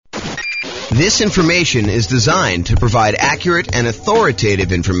This information is designed to provide accurate and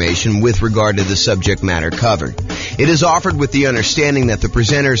authoritative information with regard to the subject matter covered. It is offered with the understanding that the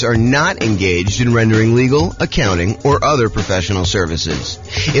presenters are not engaged in rendering legal, accounting, or other professional services.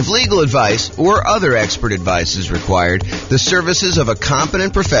 If legal advice or other expert advice is required, the services of a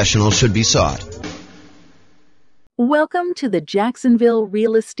competent professional should be sought. Welcome to the Jacksonville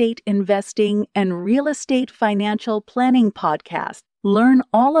Real Estate Investing and Real Estate Financial Planning Podcast. Learn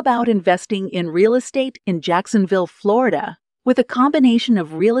all about investing in real estate in Jacksonville, Florida, with a combination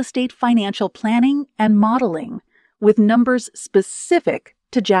of real estate financial planning and modeling, with numbers specific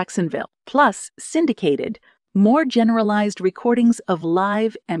to Jacksonville, plus syndicated, more generalized recordings of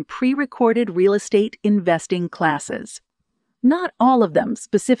live and pre-recorded real estate investing classes. Not all of them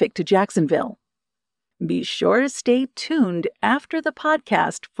specific to Jacksonville. Be sure to stay tuned after the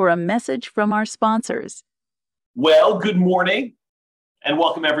podcast for a message from our sponsors. Well, good morning and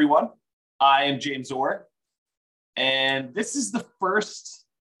welcome everyone. I am James Orr, and this is the first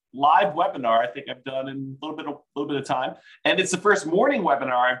live webinar I think I've done in a little bit of time, and it's the first morning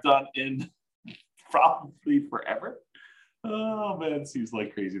webinar I've done in probably forever. Oh man, it seems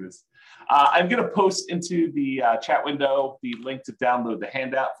like craziness. I'm going to post into the chat window the link to download the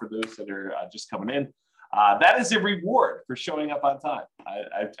handout for those that are just coming in. That is a reward for showing up on time.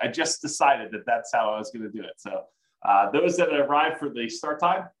 I just decided that that's how I was going to do it. So those that arrive for the start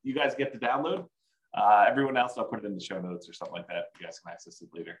time, you guys get the download. Everyone else, I'll put it in the show notes or something like that. You guys can access it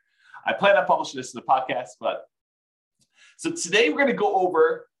later. I plan on publishing this in the podcast, so today we're going to go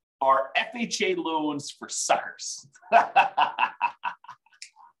over our FHA loans for suckers.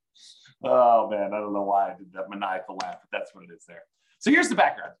 Oh man, I don't know why I did that maniacal laugh, but that's what it is there. So here's the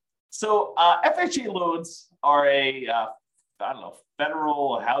background. So FHA loans are a,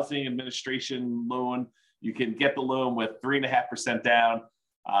 Federal Housing Administration loan. You can get the loan with 3.5% down,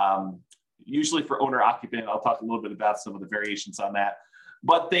 usually for owner occupant. I'll talk a little bit about some of the variations on that,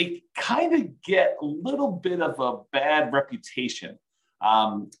 but they kind of get a little bit of a bad reputation.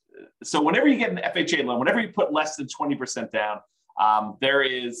 So whenever you get an FHA loan, whenever you put less than 20% down, there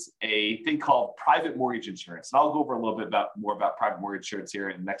is a thing called private mortgage insurance. And I'll go over a little bit more about private mortgage insurance here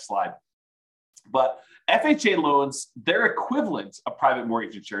in the next slide. But FHA loans, their equivalent of private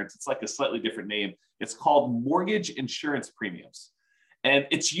mortgage insurance, it's like a slightly different name. It's called mortgage insurance premiums. And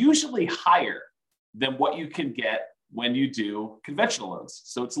it's usually higher than what you can get when you do conventional loans.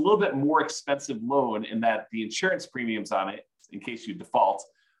 So it's a little bit more expensive loan in that the insurance premiums on it, in case you default,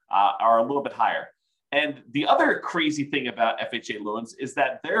 are a little bit higher. And the other crazy thing about FHA loans is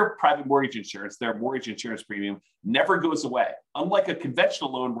that their private mortgage insurance, their mortgage insurance premium never goes away. Unlike a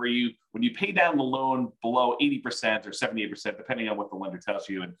conventional loan where when you pay down the loan below 80% or 78%, depending on what the lender tells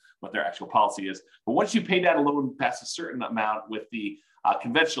you and what their actual policy is. But once you pay down a loan past a certain amount with the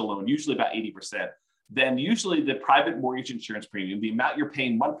conventional loan, usually about 80%, then usually the private mortgage insurance premium, the amount you're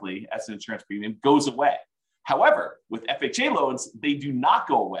paying monthly as an insurance premium, goes away. However, with FHA loans, they do not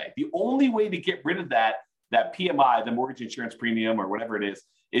go away. The only way to get rid of that PMI, the mortgage insurance premium or whatever it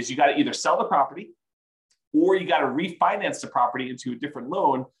is you got to either sell the property or you got to refinance the property into a different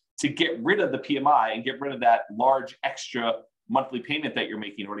loan to get rid of the PMI and get rid of that large extra monthly payment that you're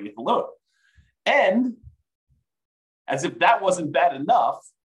making in order to get the loan. And as if that wasn't bad enough,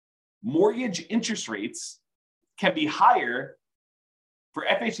 mortgage interest rates can be higher for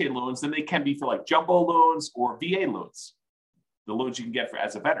FHA loans than they can be for like jumbo loans or VA loans, the loans you can get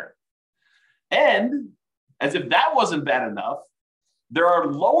as a veteran. And as if that wasn't bad enough, there are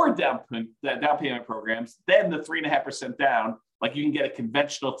lower down payment programs than the 3.5% down. Like you can get a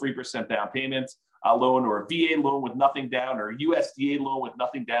conventional 3% down payment loan or a VA loan with nothing down or a USDA loan with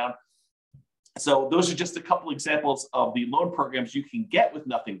nothing down. So those are just a couple examples of the loan programs you can get with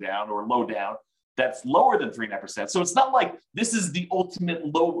nothing down or low down that's lower than 3.5%. So it's not like this is the ultimate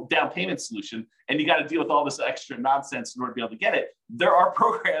low down payment solution and you got to deal with all this extra nonsense in order to be able to get it. There are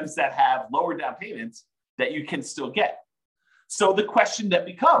programs that have lower down payments that you can still get. So the question that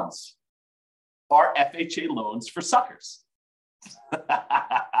becomes, are FHA loans for suckers?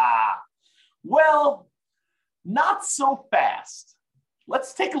 Well, not so fast.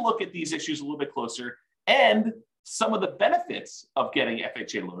 Let's take a look at these issues a little bit closer and some of the benefits of getting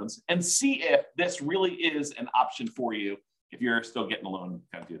FHA loans and see if this really is an option for you if you're still getting a loan,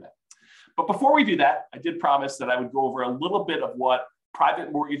 kind of do that. But before we do that, I did promise that I would go over a little bit of what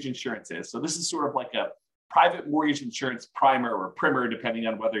private mortgage insurance is. So this is sort of like a private mortgage insurance primer or primer, depending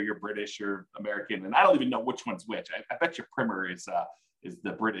on whether you're British or American. And I don't even know which one's which. I bet your primer is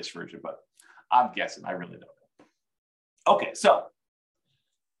the British version, but I'm guessing. I really don't know. Okay, so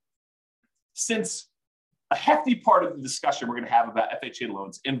since a hefty part of the discussion we're going to have about FHA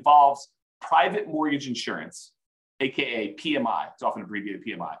loans involves private mortgage insurance, AKA PMI. It's often abbreviated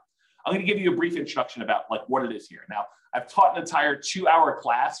PMI. I'm going to give you a brief introduction about like what it is here. Now, I've taught an entire 2-hour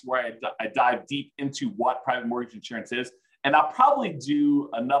class where I dive deep into what private mortgage insurance is. And I'll probably do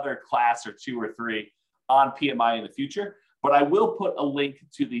another class or 2 or 3 on PMI in the future, but I will put a link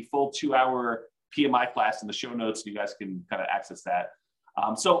to the full 2-hour PMI class in the show notes so you guys can kind of access that.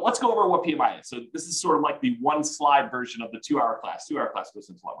 So let's go over what PMI is. So this is sort of like the 1-slide version of the 2-hour class. 2-hour class goes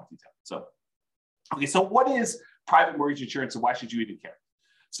into a lot more detail. So what is private mortgage insurance and why should you even care?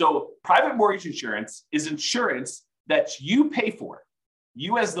 So private mortgage insurance is insurance that you pay for,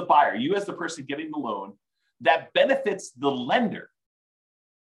 you as the buyer, you as the person getting the loan, that benefits the lender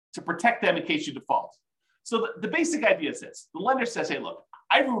to protect them in case you default. So the basic idea is this. The lender says, hey, look,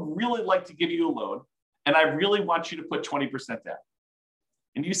 I would really like to give you a loan, and I really want you to put 20% down.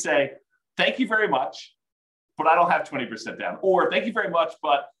 And you say, thank you very much, but I don't have 20% down. Or thank you very much,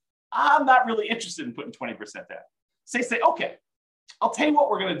 but I'm not really interested in putting 20% down. So they say, okay, I'll tell you what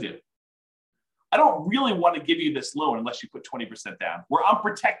we're going to do. I don't really want to give you this loan unless you put 20% down, where I'm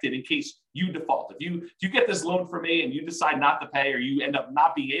protected in case you default. If you get this loan from me and you decide not to pay, or you end up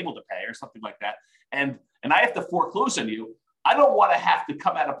not being able to pay or something like that, and I have to foreclose on you, I don't want to have to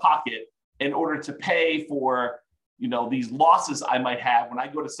come out of pocket in order to pay for, these losses I might have when I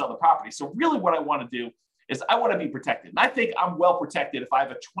go to sell the property. So really what I want to do is I want to be protected. And I think I'm well protected if I have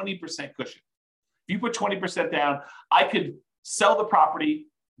a 20% cushion. If you put 20% down, I could sell the property,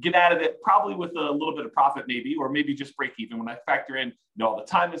 get out of it probably with a little bit of profit maybe, or maybe just break even when I factor in all the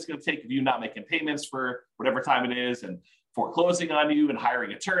time it's going to take of you not making payments for whatever time it is, and foreclosing on you and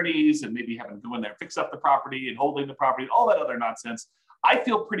hiring attorneys and maybe having to go in there and fix up the property and holding the property and all that other nonsense. I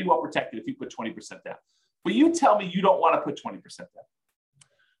feel pretty well protected if you put 20% down. But you tell me you don't want to put 20% down.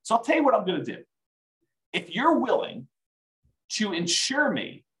 So I'll tell you what I'm going to do. If you're willing to insure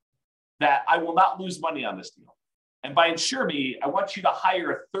me that I will not lose money on this deal, and by insure me, I want you to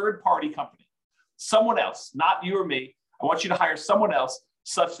hire a third-party company, someone else, not you or me. I want you to hire someone else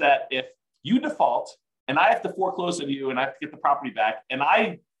such that if you default and I have to foreclose on you and I have to get the property back, and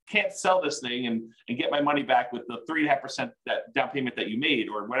I can't sell this thing and get my money back with the 3.5% that down payment that you made,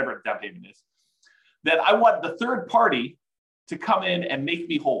 or whatever down payment is, then I want the third party to come in and make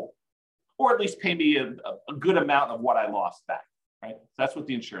me whole, or at least pay me a good amount of what I lost back, right? So that's what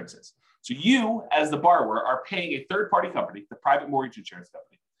the insurance is. So you, as the borrower, are paying a third-party company, the private mortgage insurance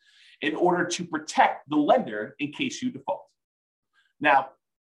company, in order to protect the lender in case you default. Now,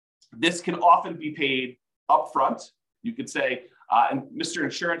 this can often be paid upfront. You could say, and Mr.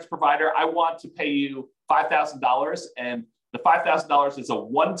 Insurance Provider, I want to pay you $5,000, and the $5,000 is a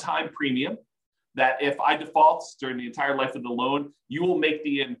one-time premium that if I default during the entire life of the loan, you will make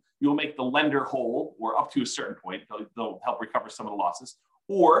the lender whole, or up to a certain point. They'll help recover some of the losses.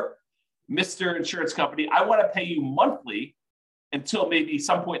 Or Mr. Insurance Company, I want to pay you monthly until maybe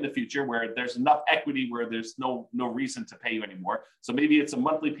some point in the future where there's enough equity where there's no reason to pay you anymore. So maybe it's a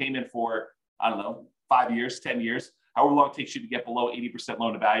monthly payment for, 5 years, 10 years, however long it takes you to get below 80%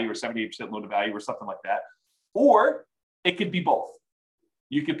 loan to value or 78% loan to value or something like that. Or it could be both.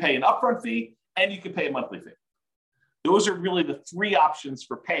 You could pay an upfront fee and you could pay a monthly fee. Those are really the 3 options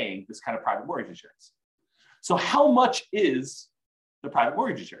for paying this kind of private mortgage insurance. So how much is the private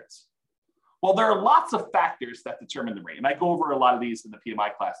mortgage insurance? Well, there are lots of factors that determine the rate. And I go over a lot of these in the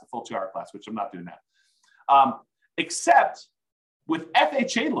PMI class, the full 2-hour class, which I'm not doing now. Except with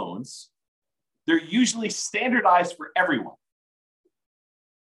FHA loans, they're usually standardized for everyone.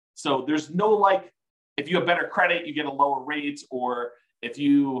 So there's no if you have better credit, you get a lower rate, or if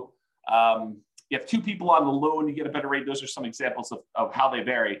you have 2 people on the loan, you get a better rate. Those are some examples of how they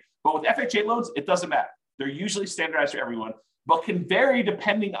vary. But with FHA loans, it doesn't matter. They're usually standardized for everyone, but can vary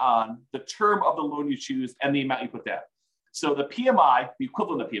depending on the term of the loan you choose and the amount you put down. So the PMI, the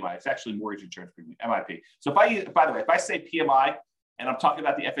equivalent of PMI, it's actually mortgage insurance premium, MIP. So if I say PMI and I'm talking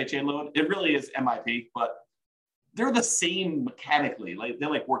about the FHA loan, it really is MIP, but they're the same mechanically. They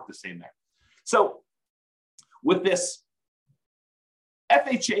work the same there. So with this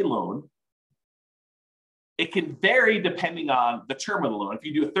FHA loan, it can vary depending on the term of the loan. If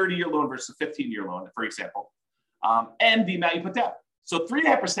you do a 30-year loan versus a 15-year loan, for example, and the amount you put down. So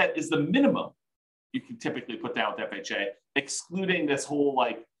 3.5% is the minimum you can typically put down with FHA, excluding this whole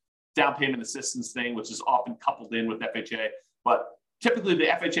down payment assistance thing, which is often coupled in with FHA. But typically the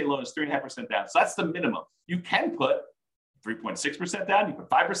FHA loan is 3.5% down. So that's the minimum. You can put 3.6% down, you put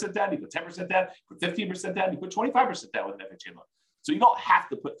 5% down, you put 10% down, you put 15% down, you put 25% down with an FHA loan. So you don't have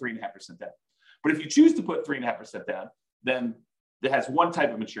to put 3.5% down. But if you choose to put 3.5% down, then it has one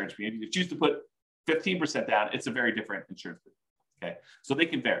type of insurance premium. If you choose to put 15% down, it's a very different insurance premium. Okay, so they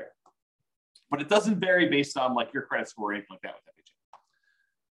can vary. but it doesn't vary based on like your credit score or anything like that with FHA.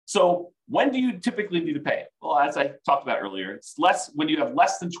 So when do you typically need to pay it? Well, as I talked about earlier, it's less when you have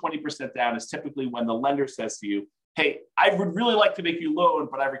less than 20% down is typically when the lender says to you, hey, I would really like to make you a loan,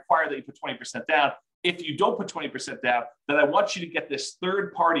 but I require that you put 20% down. If you don't put 20% down, then I want you to get this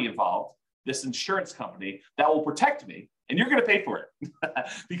third party involved, this insurance company that will protect me, and you're going to pay for it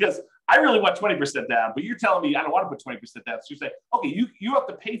because I really want 20% down, but you're telling me I don't want to put 20% down. So you say, okay, you have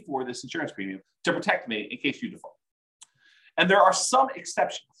to pay for this insurance premium to protect me in case you default. And there are some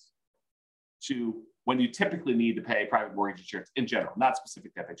exceptions to when you typically need to pay private mortgage insurance in general, not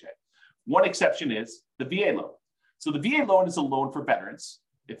specific to FHA. One exception is the VA loan. So the VA loan is a loan for veterans.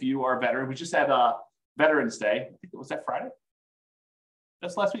 If you are a veteran, we just had Veterans Day. I think it was that Friday.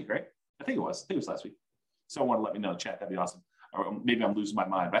 That's last week, right? I think it was last week. Someone let me know in the chat. That'd be awesome. Or maybe I'm losing my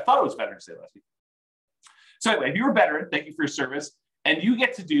mind, but I thought it was Veterans Day last week. So anyway, if you're a veteran, thank you for your service. And you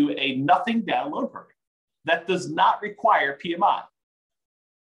get to do a nothing down loan program that does not require PMI.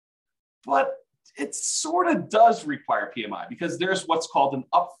 But it sort of does require PMI because there's what's called an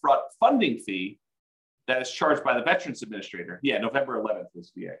upfront funding fee that is charged by the Veterans Administrator. Yeah, November 11th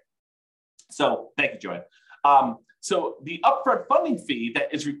was VA. So thank you, Joanne. So the upfront funding fee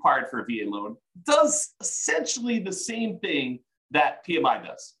that is required for a VA loan does essentially the same thing that PMI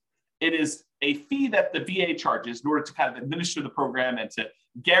does. It is a fee that the VA charges in order to kind of administer the program and to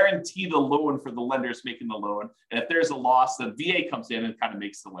guarantee the loan for the lenders making the loan. And if there's a loss, the VA comes in and kind of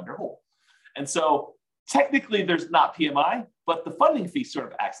makes the lender whole. And so technically there's not PMI, but the funding fee sort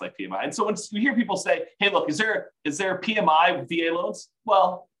of acts like PMI. And so when you hear people say, hey, look, is there PMI with VA loans?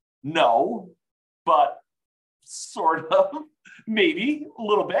 Well, no, but sort of, maybe a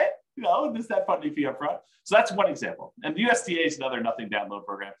little bit, there's that funding fee up front. So that's one example. And the USDA is another nothing down loan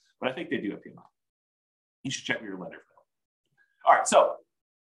program, but I think they do have PMI. You should check with your lender for that. All right, so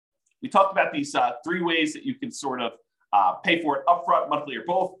we talked about these three ways that you can sort of pay for it upfront, monthly, or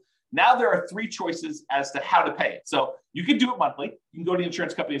both. Now there are three choices as to how to pay it. So you can do it monthly. You can go to the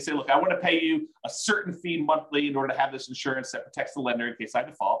insurance company and say, look, I want to pay you a certain fee monthly in order to have this insurance that protects the lender in case I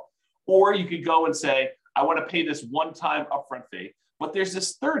default. Or you could go and say, I want to pay this one-time upfront fee. But there's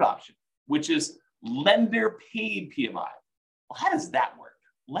this third option, which is lender paid PMI. Well, how does that work?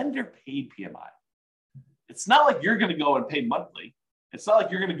 Lender paid PMI. It's not like you're going to go and pay monthly. It's not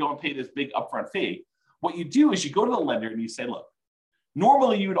like you're going to go and pay this big upfront fee. What you do is you go to the lender and you say, look,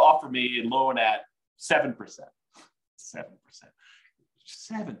 normally you would offer me a loan at 7%. 7%.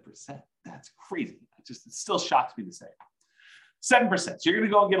 7%. That's crazy. It still shocks me to say. 7%. So you're going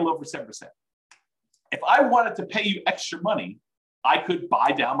to go and get a loan for 7%. If I wanted to pay you extra money, I could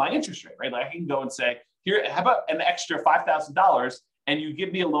buy down my interest rate, right? Like I can go and say, here, how about an extra $5,000 and you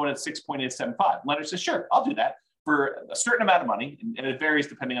give me a loan at 6.875? Lender says, sure, I'll do that for a certain amount of money. And it varies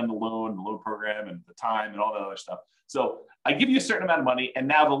depending on the loan program and the time and all that other stuff. So I give you a certain amount of money. And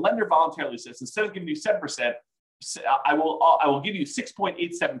now the lender voluntarily says, instead of giving you 7%, I will give you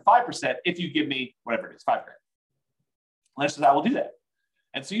 6.875% if you give me whatever it is, $5,000. Lender says, I will do that.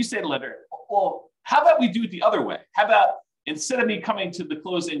 And so you say to the lender, well, how about we do it the other way? How about instead of me coming to the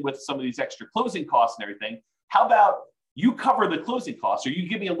closing with some of these extra closing costs and everything, how about you cover the closing costs, or you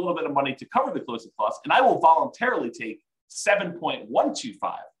give me a little bit of money to cover the closing costs, and I will voluntarily take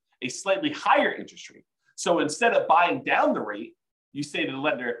 7.125, a slightly higher interest rate. So instead of buying down the rate, you say to the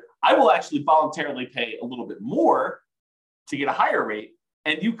lender, I will actually voluntarily pay a little bit more to get a higher rate,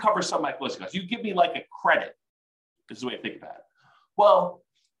 and you cover some of my closing costs. You give me like a credit, is the way to think about it. Well,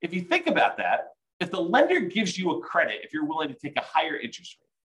 if you think about that, if the lender gives you a credit, if you're willing to take a higher interest rate,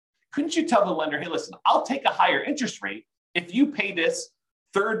 couldn't you tell the lender, hey, listen, I'll take a higher interest rate if you pay this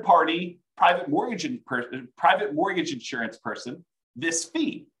third-party private mortgage insurance person this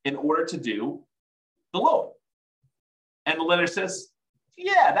fee in order to do the loan? And the lender says,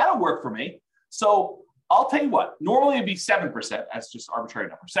 yeah, that'll work for me. So I'll tell you what, normally it'd be 7%, that's just arbitrary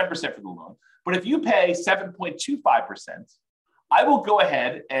number, 7% for the loan. But if you pay 7.25%, I will go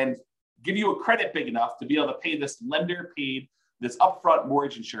ahead and give you a credit big enough to be able to pay this lender paid, this upfront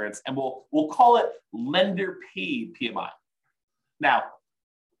mortgage insurance, and we'll call it lender paid PMI. Now,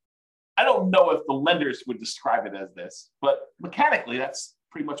 I don't know if the lenders would describe it as this, but mechanically, that's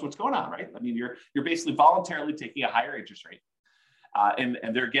pretty much what's going on, right? I mean, you're basically voluntarily taking a higher interest rate, and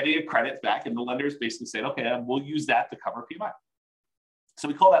they're getting a credit back, and the lenders basically saying, okay, we'll use that to cover PMI. So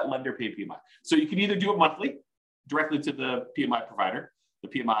we call that lender paid PMI. So you can either do it monthly, directly to the PMI provider, the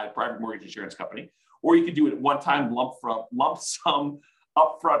PMI private mortgage insurance company, or you could do it one-time lump sum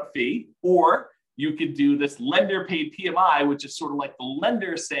upfront fee, or you could do this lender paid PMI, which is sort of like the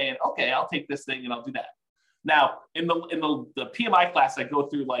lender saying, okay, I'll take this thing and I'll do that. Now, in the PMI class, I go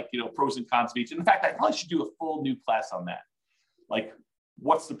through like, pros and cons of each. And in fact, I probably should do a full new class on that. Like,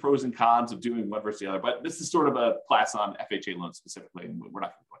 what's the pros and cons of doing one versus the other? But this is sort of a class on FHA loans specifically, and we're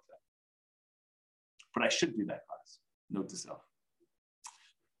not going to go into that. But I should do that class. Note to self.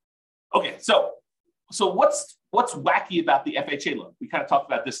 Okay, so what's wacky about the FHA loan? We kind of talked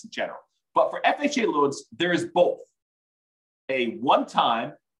about this in general. But for FHA loans, there is both a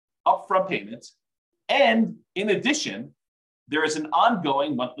one-time upfront payment, and in addition, there is an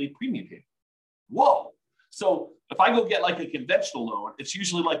ongoing monthly premium payment. Whoa. So if I go get like a conventional loan, it's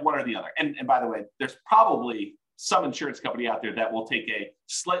usually like one or the other. And by the way, there's probably some insurance company out there that will take a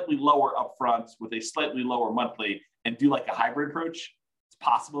slightly lower upfront with a slightly lower monthly and do like a hybrid approach. It's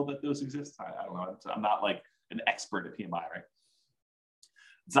possible that those exist. I don't know. I'm not like an expert at PMI, right?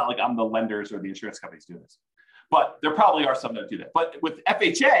 It's not like I'm the lenders or the insurance companies doing this. But there probably are some that do that. But with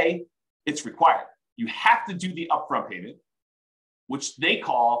FHA, it's required. You have to do the upfront payment, which they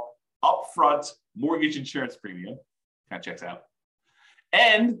call upfront mortgage insurance premium. Kind of checks out.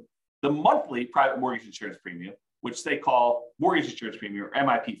 And the monthly private mortgage insurance premium, which they call mortgage insurance premium, or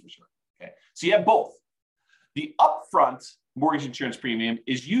MIP for short. Okay. So you have both. The upfront mortgage insurance premium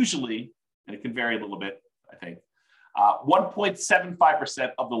is usually, and it can vary a little bit, I think,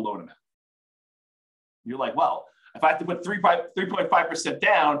 1.75% of the loan amount. You're like, well, if I have to put 3.5%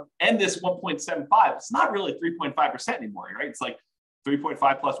 down and this 1.75, it's not really 3.5% anymore, right? It's like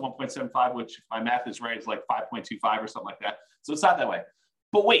 3.5 plus 1.75, which if my math is right, is like 5.25 or something like that. So it's not that way.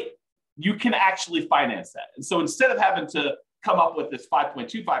 But wait, you can actually finance that. And so instead of having to come up with this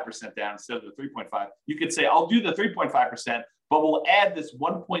 5.25% down instead of the 3.5, you could say, I'll do the 3.5%, but we'll add this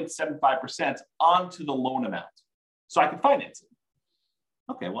 1.75% onto the loan amount so I can finance it.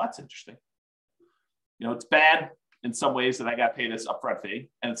 Okay, well, that's interesting. It's bad in some ways that I got to pay this upfront fee,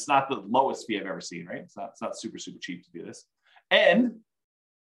 and it's not the lowest fee I've ever seen, right? It's not super, super cheap to do this. And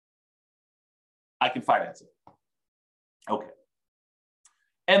I can finance it. Okay.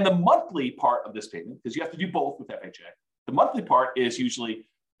 And the monthly part of this payment, because you have to do both with FHA, the monthly part is usually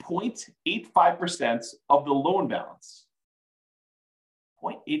 0.85% of the loan balance.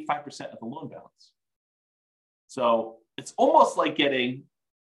 0.85% of the loan balance. So it's almost like getting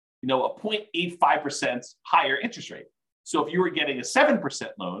a 0.85% higher interest rate. So if you were getting a 7%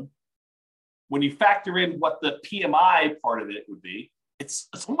 loan, when you factor in what the PMI part of it would be, it's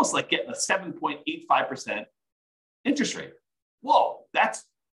almost like getting a 7.85% interest rate. Whoa, that's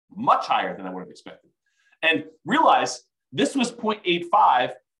much higher than I would have expected. And realize this was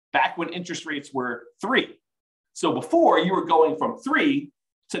 0.85 back when interest rates were 3. So before you were going from 3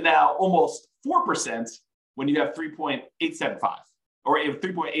 to now almost 4% when you have 3.875 or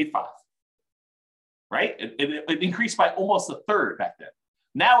 3.85, right? It increased by almost a third back then.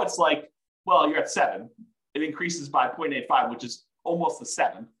 Now it's like, well, you're at 7. It increases by 0.85, which is almost a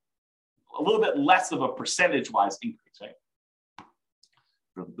 7. A little bit less of a percentage-wise increase, right?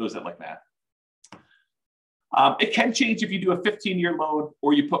 For those that like math. It can change if you do a 15-year loan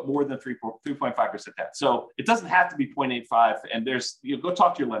or you put more than 3.5% down. So it doesn't have to be 0.85. And go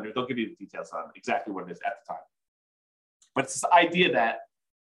talk to your lender. They'll give you the details on exactly what it is at the time. But it's this idea that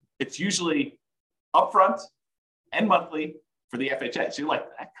it's usually upfront and monthly for the FHA. So you're like,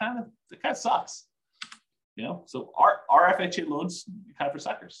 that kind of sucks. So our FHA loans kind of for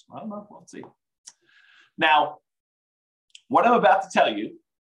suckers. I don't know. We'll see. Now, what I'm about to tell you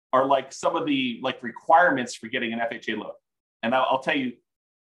are like some of the requirements for getting an FHA loan. And I'll tell you,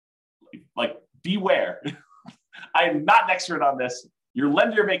 beware. I am not an expert on this. Your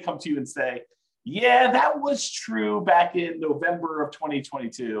lender may come to you and say, yeah, that was true back in November of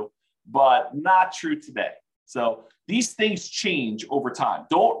 2022, but not true today. So these things change over time.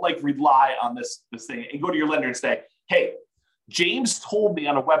 Don't rely on this thing and go to your lender and say, hey, James told me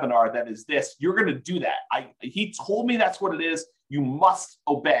on a webinar that is this. You're going to do that. He told me that's what it is. You must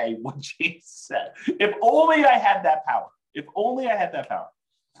obey what James said. If only I had that power. If only I had that power.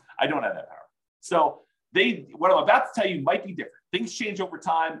 I don't have that power. So what I'm about to tell you might be different. Things change over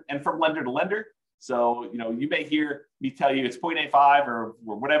time and from lender to lender. So, you may hear me tell you it's 0.85 or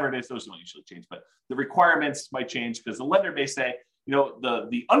whatever it is. Those don't usually change, but the requirements might change because the lender may say,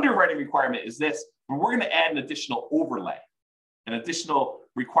 the underwriting requirement is this, but we're going to add an additional overlay, an additional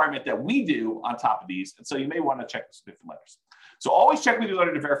requirement that we do on top of these. And so you may want to check with some different lenders. So always check with your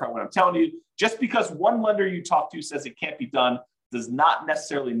lender to verify what I'm telling you. Just because one lender you talk to says it can't be done does not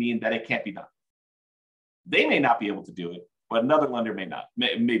necessarily mean that it can't be done. They may not be able to do it, but another lender may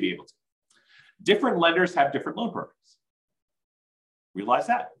be able to. Different lenders have different loan programs. Realize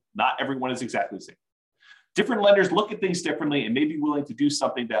that. Not everyone is exactly the same. Different lenders look at things differently and may be willing to do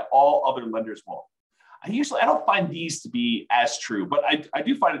something that all other lenders won't. I don't find these to be as true, but I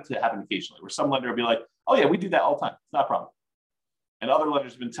do find it to happen occasionally where some lender will be like, oh yeah, we do that all the time. It's not a problem. And other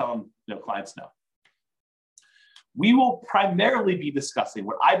lenders have been telling clients no. We will primarily be discussing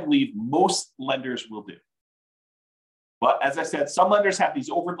what I believe most lenders will do. But as I said, some lenders have these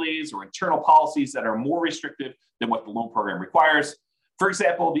overlays or internal policies that are more restrictive than what the loan program requires. For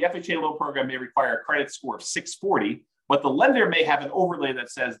example, the FHA loan program may require a credit score of 640, but the lender may have an overlay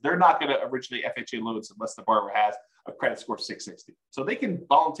that says they're not going to originate FHA loans unless the borrower has a credit score of 660. So they can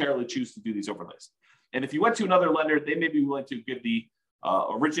voluntarily choose to do these overlays. And if you went to another lender, they may be willing to give the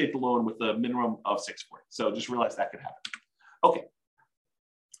originate the loan with a minimum of 640. So just realize that could happen. Okay.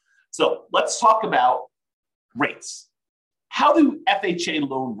 So let's talk about rates. How do FHA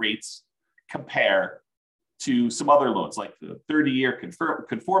loan rates compare to some other loans, like the 30-year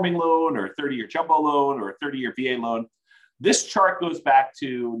conforming loan or 30-year jumbo loan or a 30-year VA loan? This chart goes back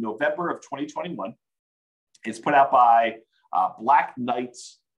to November of 2021. It's put out by Black Knight.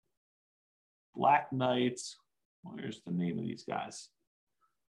 Where's the name of these guys?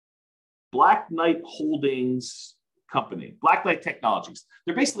 Black Knight Holdings Company, Black Knight Technologies.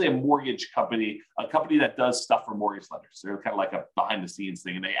 They're basically a mortgage company, a company that does stuff for mortgage lenders. They're kind of like a behind the scenes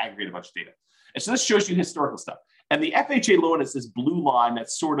thing, and they aggregate a bunch of data. And so this shows you historical stuff. And the FHA loan is this blue line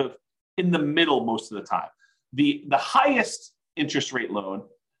that's sort of in the middle most of the time. The highest interest rate loan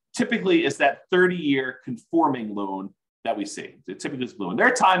typically is that 30-year conforming loan that we see. It typically is blue. And there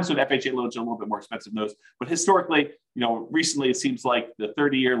are times when FHA loans are a little bit more expensive than those, but historically, recently it seems like the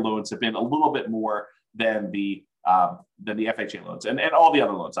 30-year loans have been a little bit more than the FHA loans and all the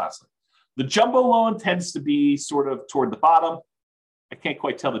other loans, honestly. The jumbo loan tends to be sort of toward the bottom. I can't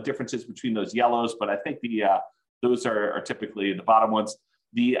quite tell the differences between those yellows, but I think those are typically the bottom ones.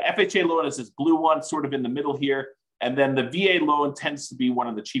 The FHA loan is this blue one, sort of in the middle here. And then the VA loan tends to be one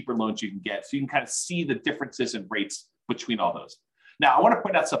of the cheaper loans you can get. So you can kind of see the differences in rates between all those. Now, I want to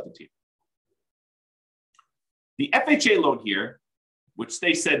point out something to you. The FHA loan here, which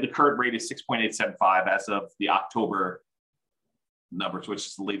they said the current rate is 6.875 as of the October numbers, which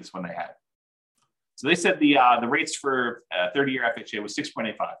is the latest one they had. So they said the rates for 30-year FHA was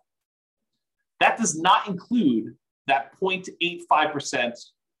 6.85. That does not include that 0.85%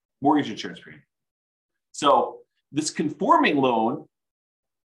 mortgage insurance premium. So this conforming loan,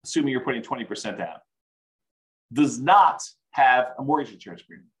 assuming you're putting 20% down, does not have a mortgage insurance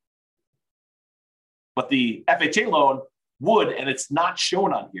premium. But the FHA loan would, and it's not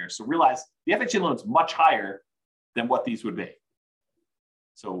shown on here. So realize the FHA loan is much higher than what these would be.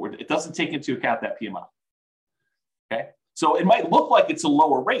 So it doesn't take into account that PMI. Okay. So it might look like it's a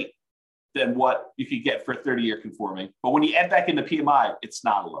lower rate than what you could get for 30-year conforming, but when you add back in the PMI, it's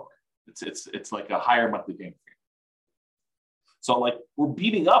not a lower. It's like a higher monthly payment. So like we're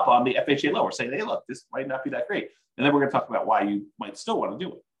beating up on the FHA loan. We're saying, hey, look, this might not be that great. And then we're going to talk about why you might still want to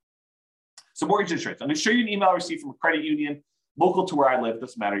do it. So mortgage insurance. I'm going to show you an email receipt from a credit union local to where I live. It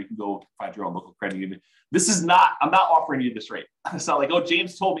doesn't matter. You can go find your own local credit union. This is not, I'm not offering you this rate. It's not like, oh,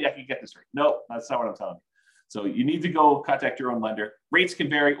 James told me I could get this rate. No, that's not what I'm telling you. So you need to go contact your own lender. Rates can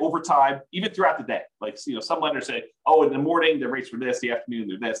vary over time, even throughout the day. Like, some lenders say, oh, in the morning, the rates were this, the afternoon,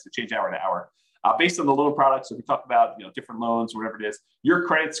 they're this, they change hour to hour. Based on the loan products, so we talk about different loans or whatever it is, your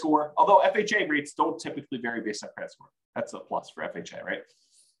credit score, although FHA rates don't typically vary based on credit score. That's a plus for FHA, right?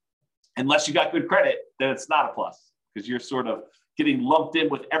 Unless you got good credit, then it's not a plus because you're sort of getting lumped in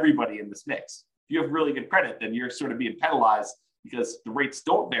with everybody in this mix. If you have really good credit, then you're sort of being penalized because the rates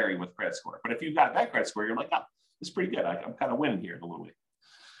don't vary with credit score. But if you've got a bad credit score, you're like, oh, this is pretty good. I'm kind of winning here in a little way.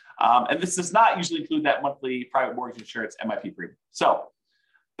 And this does not usually include that monthly private mortgage insurance MIP premium. So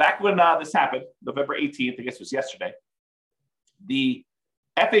back when this happened, November 18th, I guess it was yesterday, the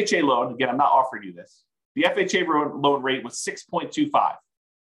FHA loan, again, I'm not offering you this, the FHA loan rate was 6.25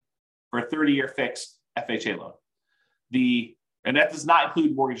 for a 30-year fixed FHA loan. And that does not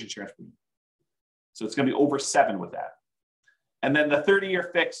include mortgage insurance premium. So it's going to be over 7 with that. And then the 30-year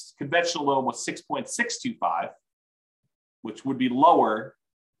fixed conventional loan was 6.625, which would be lower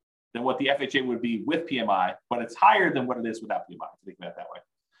than what the FHA would be with PMI, but it's higher than what it is without PMI, think about it that way.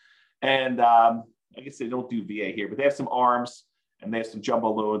 And I guess they don't do VA here, but they have some ARMs and they have some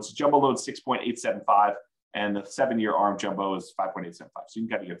jumbo loans. Jumbo loan 6.875 and the 7-year ARM jumbo is 5.875. So you can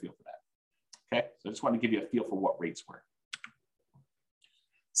kind of get a feel for that. Okay, so I just wanted to give you a feel for what rates were.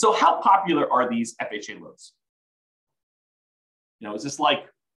 So how popular are these FHA loans? Is this like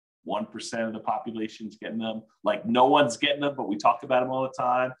 1% of the population's getting them? Like no one's getting them, but we talk about them all the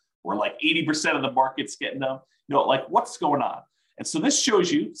time? Or like 80% of the market's getting them? Like what's going on? And so this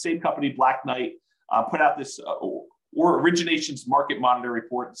shows you, same company, Black Knight, put out this or Originations Market Monitor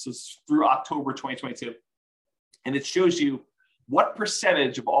report. This is through October 2022. And it shows you what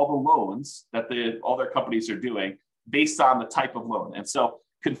percentage of all the loans that all their companies are doing based on the type of loan. And so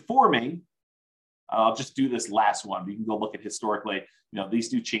conforming, I'll just do this last one. You can go look at historically. These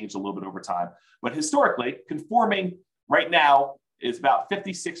do change a little bit over time. But historically, conforming right now is about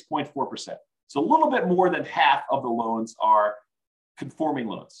 56.4%. So a little bit more than half of the loans are conforming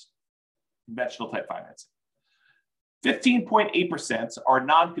loans, conventional type financing. 15.8% are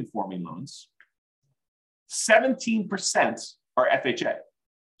non-conforming loans. 17% are FHA.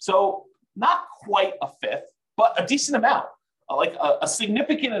 So not quite a fifth, but a decent amount, like a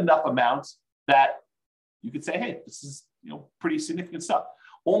significant enough amount that you could say, hey, this is pretty significant stuff.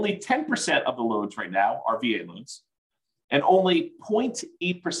 Only 10% of the loans right now are VA loans, and only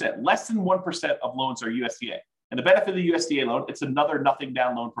 0.8%, less than 1% of loans are USDA. And the benefit of the USDA loan, it's another nothing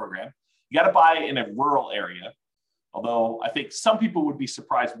down loan program. You got to buy in a rural area, although I think some people would be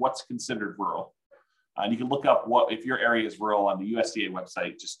surprised what's considered rural. And you can look up if your area is rural on the USDA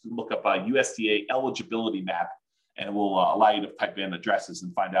website. Just look up a USDA eligibility map, and it will allow you to type in addresses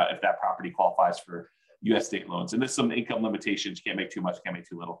and find out if that property qualifies for USDA loans. And there's some income limitations. You can't make too much, can't make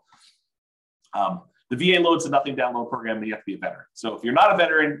too little. The VA loan's a nothing down loan program, and you have to be a veteran. So if you're not a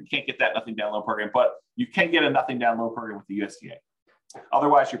veteran, you can't get that nothing down loan program, but you can get a nothing down loan program with the USDA.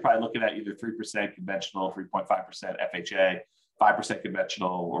 Otherwise, you're probably looking at either 3% conventional, 3.5% FHA, 5%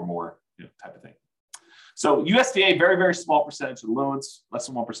 conventional or more, type of thing. So USDA, very, very small percentage of the loans, less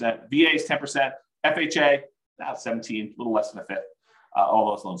than 1%. VA is 10%. FHA, 17, a little less than a fifth,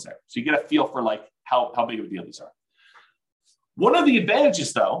 all those loans there. So you get a feel for how big of a deal these are. One of the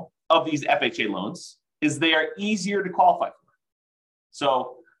advantages, though, of these FHA loans is they are easier to qualify for.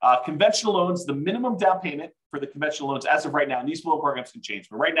 So conventional loans, the minimum down payment for the conventional loans as of right now, and these loan programs can change,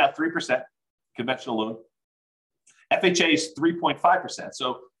 but right now, 3% conventional loan. FHA is 3.5%.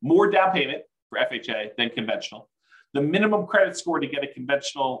 So more down payment for FHA than conventional. The minimum credit score to get a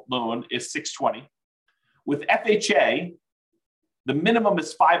conventional loan is 620. With FHA, the minimum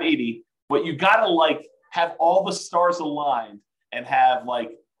is 580, but you got to have all the stars aligned and have a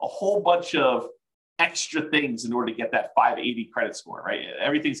whole bunch of extra things in order to get that 580 credit score, right?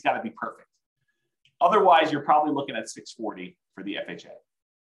 Everything's got to be perfect. Otherwise, you're probably looking at 640 for the FHA.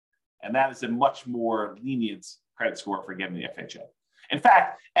 And that is a much more lenient credit score for getting the FHA. In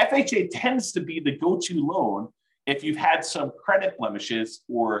fact, FHA tends to be the go-to loan if you've had some credit blemishes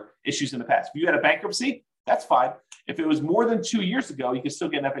or issues in the past. If you had a bankruptcy, that's fine. If it was more than 2 years ago, you can still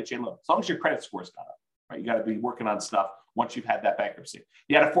get an FHA loan, as long as your credit score's gone up, right? You got to be working on stuff once you've had that bankruptcy.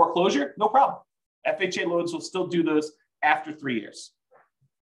 You had a foreclosure, no problem. FHA loans will still do those after 3 years.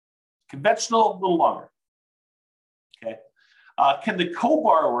 Conventional, a little longer. Okay. Can the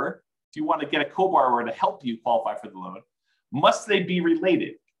co-borrower, if you want to get a co-borrower to help you qualify for the loan, must they be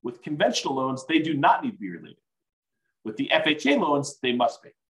related? With conventional loans, they do not need to be related. With the FHA loans, they must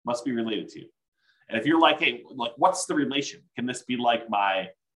be related to you. And if you're hey, what's the relation? Can this be my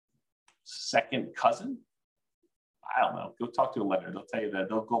second cousin? I don't know. Go talk to a lender. They'll tell you that.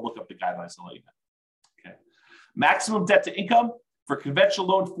 They'll go look up the guidelines and let you know. Okay. Maximum debt to income for conventional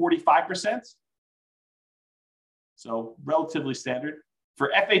loan, 45%. So relatively standard.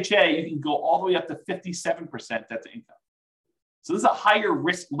 For FHA, you can go all the way up to 57% debt to income. So this is a higher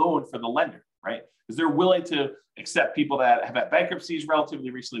risk loan for the lender, right? Because they're willing to accept people that have had bankruptcies relatively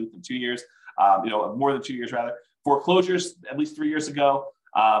recently, within 2 years, more than 2 years rather. Foreclosures, at least 3 years ago,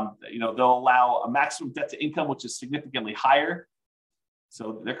 they'll allow a maximum debt to income, which is significantly higher.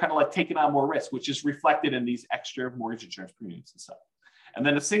 So they're kind of taking on more risk, which is reflected in these extra mortgage insurance premiums and stuff. And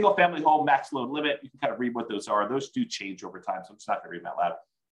then the single family home max loan limit, you can kind of read what those are. Those do change over time, so I'm just not going to read them out loud.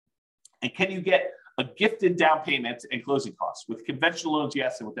 And can you get a gifted down payment and closing costs? With conventional loans,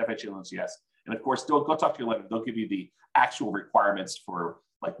 yes, and with FHA loans, yes. And of course, go talk to your lender. They'll give you the actual requirements for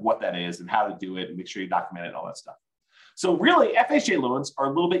what that is and how to do it, and make sure you document it and all that stuff. So really, FHA loans are a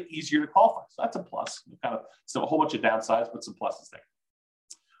little bit easier to qualify. So that's a plus. So a whole bunch of downsides, but some pluses there.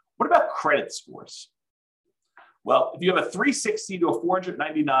 What about credit scores? Well, if you have a 360 to a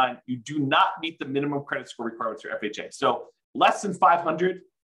 499, you do not meet the minimum credit score requirements for FHA. So less than 500,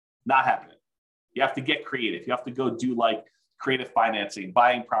 not happening. You have to get creative. You have to go do creative financing,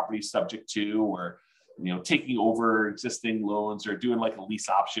 buying properties subject to, or taking over existing loans, or doing a lease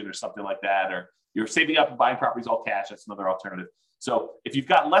option or something like that, or you're saving up and buying properties all cash. That's another alternative. So if you've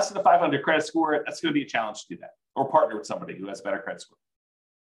got less than a 500 credit score, that's going to be a challenge to do that, or partner with somebody who has a better credit score.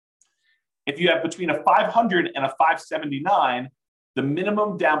 If you have between a 500 and a 579, the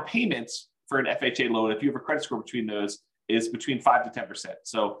minimum down payments for an FHA loan, if you have a credit score between those, is between 5 to 10%.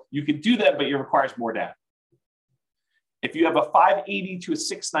 So you can do that, but it requires more down. If you have a 580 to a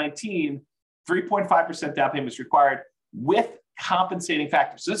 619, 3.5% down payment is required with compensating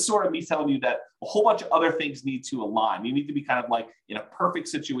factors. So this is sort of me telling you that a whole bunch of other things need to align. You need to be kind of like in a perfect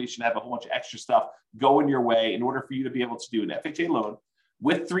situation, have a whole bunch of extra stuff going your way in order for you to be able to do an FHA loan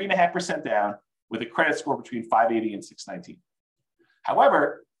with 3.5% down with a credit score between 580 and 619.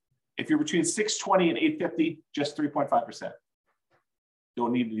 However, if you're between 620 and 850, just 3.5%.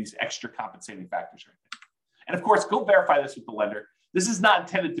 Don't need these extra compensating factors right there. And of course, go verify this with the lender. This is not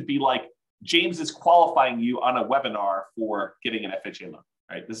intended to be like James is qualifying you on a webinar for getting an FHA loan,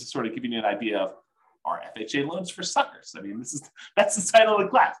 right? This is sort of giving you an idea of, are FHA loans for suckers? I mean, that's the title of the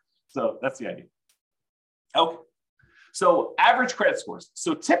class. So that's the idea. Okay. So average credit scores.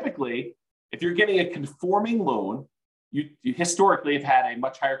 So typically, if you're getting a conforming loan, you historically have had a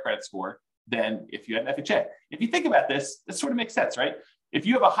much higher credit score than if you had an FHA. If you think about this, this sort of makes sense, right? If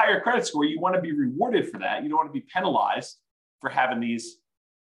you have a higher credit score, you want to be rewarded for that. You don't want to be penalized for having these,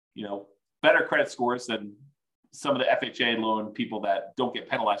 better credit scores than some of the FHA loan people that don't get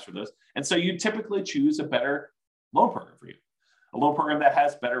penalized for those. And so you typically choose a better loan program for you, a loan program that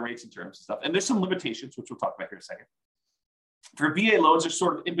has better rates and terms and stuff. And there's some limitations, which we'll talk about here in a second. For VA loans, they're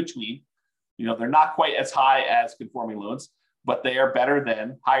sort of in between. They're not quite as high as conforming loans, but they are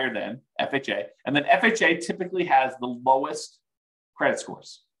higher than FHA. And then FHA typically has the lowest credit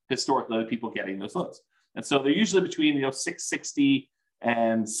scores, historically, the people getting those loans. And so they're usually between 660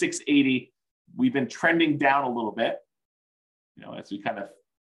 and 680. We've been trending down a little bit, as we kind of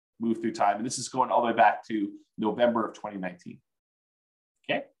move through time. And this is going all the way back to November of 2019.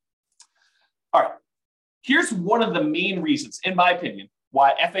 Okay. All right. Here's one of the main reasons, in my opinion,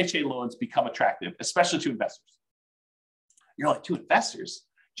 why FHA loans become attractive, especially to investors. You're like, to investors?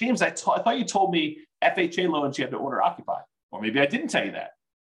 James, I thought you told me FHA loans you had to owner occupy. Or maybe I didn't tell you that.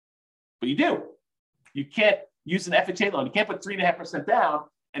 But you do. You can't use an FHA loan. You can't put 3.5% down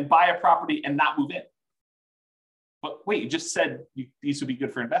and buy a property and not move in. But wait, you just said these would be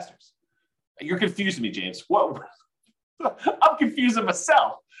good for investors. You're confusing me, James. What? I'm confusing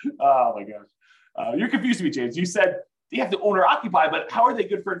myself. Oh my gosh. You're confusing me, James. You said they have to own or occupy, but how are they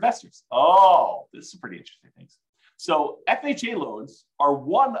good for investors? Oh, this is pretty interesting things. So FHA loans are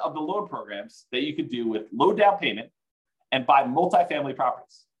one of the loan programs that you could do with low down payment and buy multifamily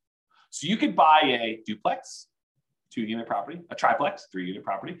properties. So you could buy a duplex, 2-unit property, a triplex, 3-unit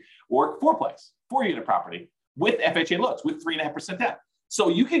property, or fourplex, 4-unit property with FHA loans with 3.5% down. So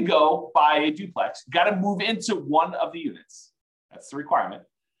you can go buy a duplex, got to move into one of the units. That's the requirement.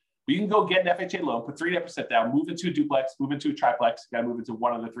 But you can go get an FHA loan, put 3.5% down, move into a duplex, move into a triplex, got to move into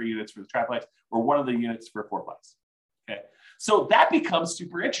one of the 3 units for the triplex or one of the units for a fourplex. Okay. So that becomes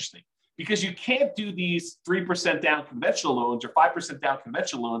super interesting because you can't do these 3% down conventional loans or 5% down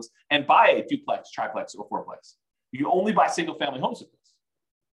conventional loans and buy a duplex, triplex, or fourplex. You can only buy single family homes with this.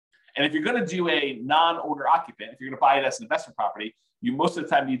 And if you're going to do a non-owner occupant, if you're going to buy it as an investment property, you most of the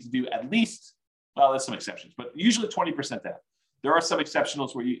time need to do at least, well, there's some exceptions, but usually 20% down. There are some exceptional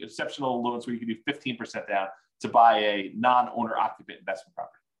loans where you can do 15% down to buy a non-owner occupant investment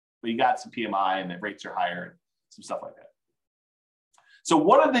property. But you got some PMI and the rates are higher and some stuff like that. So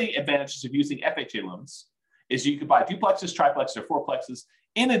one of the advantages of using FHA loans is you could buy duplexes, triplexes, or fourplexes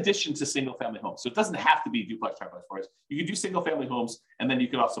in addition to single family homes. So it doesn't have to be duplex, triplex, fourplex. You can do single family homes, and then you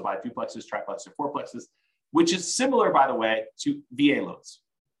can also buy duplexes, triplexes, or fourplexes, which is similar, by the way, to VA loans.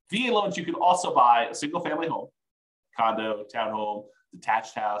 VA loans, you can also buy a single family home, condo, townhome,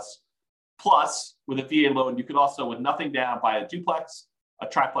 detached house. Plus, with a VA loan, you could also, with nothing down, buy a duplex, a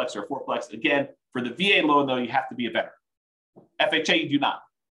triplex, or a fourplex. Again, for the VA loan, though, you have to be a veteran. FHA, you do not.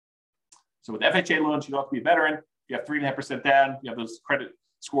 So with FHA loans, you don't have to be a veteran. You have 3.5% down. You have those credit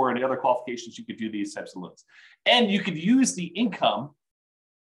score and the other qualifications. You could do these types of loans. And you could use the income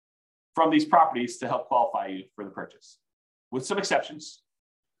from these properties to help qualify you for the purchase. With some exceptions.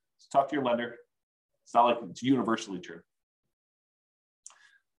 So talk to your lender. It's not like it's universally true.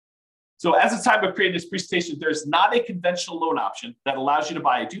 So as the time of creating this presentation, there's not a conventional loan option that allows you to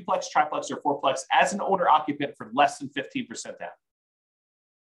buy a duplex, triplex, or fourplex as an owner occupant for less than 15% down.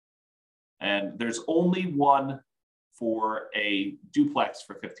 And there's only one for a duplex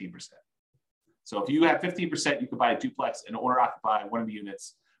for 15%. So if you have 15%, you can buy a duplex and owner occupy one of the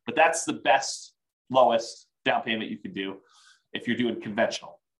units, but that's the best, lowest down payment you can do if you're doing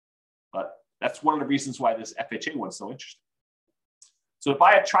conventional. But that's one of the reasons why this FHA one's so interesting. So to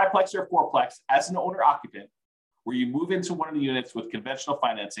buy a triplex or a fourplex as an owner occupant, where you move into one of the units with conventional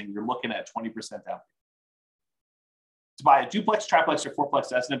financing, you're looking at 20% down payment. To buy a duplex, triplex, or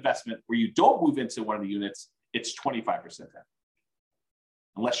fourplex as an investment where you don't move into one of the units, it's 25% down,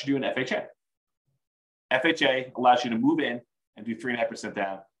 unless you're doing FHA. FHA allows you to move in and do 3.5%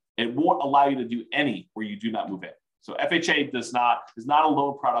 down. It won't allow you to do any where you do not move in. So FHA is not a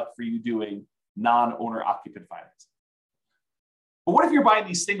loan product for you doing non-owner occupant finance. But what if you're buying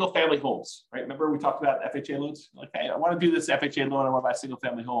these single family homes, right? Remember we talked about FHA loans? Like, hey, I want to do this FHA loan. I want to buy a single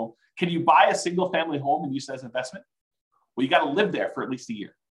family home. Can you buy a single family home and use it as an investment? Well, you got to live there for at least a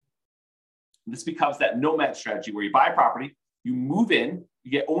year. And this becomes that nomad strategy where you buy a property, you move in,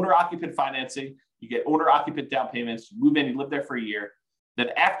 you get owner occupant financing, you get owner occupant down payments, you move in, you live there for a year. Then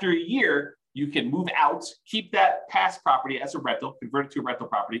after a year, you can move out, keep that past property as a rental, convert it to a rental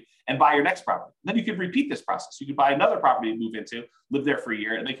property, and buy your next property. Then you can repeat this process. You could buy another property and move into, live there for a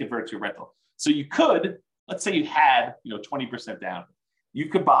year, and then convert it to a rental. So you could, let's say you had 20% down. You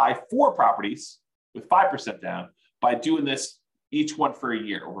could buy 4 properties with 5% down by doing this each one for a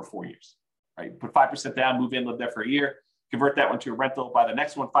year over 4 years. Right? Put 5% down, move in, live there for a year, convert that one to a rental, buy the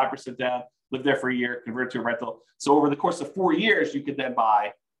next one 5% down, live there for a year, convert it to a rental. So over the course of 4 years, you could then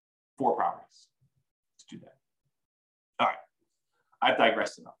buy 4 properties. Let's do that. All right. I've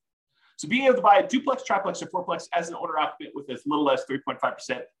digressed enough. So being able to buy a duplex, triplex, or fourplex as an owner occupant with as little as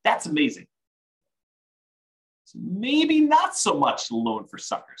 3.5%, that's amazing. So maybe not so much the loan for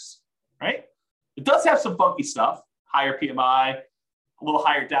suckers, right? It does have some funky stuff, higher PMI, a little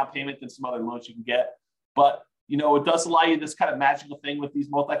higher down payment than some other loans you can get. But, it does allow you this kind of magical thing with these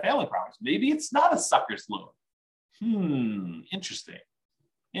multifamily properties. Maybe it's not a sucker's loan. Interesting.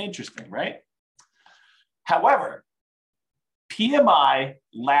 Interesting, right? However, PMI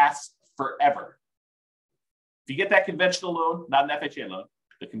lasts forever. If you get that conventional loan, not an FHA loan,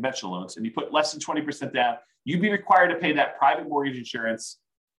 the conventional loans, and you put less than 20% down, you'd be required to pay that private mortgage insurance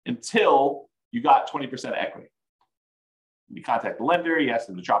until you got 20% equity. You contact the lender, you ask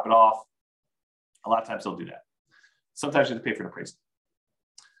them to chop it off. A lot of times they'll do that. Sometimes you have to pay for an appraisal.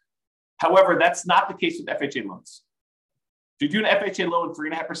 However, that's not the case with FHA loans. If you do an FHA loan,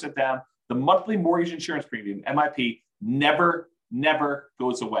 3.5% down, the monthly mortgage insurance premium, MIP, never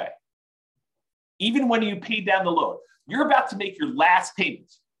goes away. Even when you pay down the loan, you're about to make your last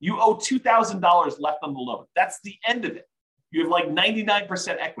payment. You owe $2,000 left on the loan. That's the end of it. You have like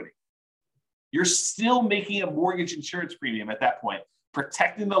 99% equity. You're still making a mortgage insurance premium at that point,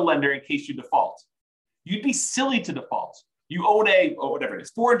 protecting the lender in case you default. You'd be silly to default. You own whatever it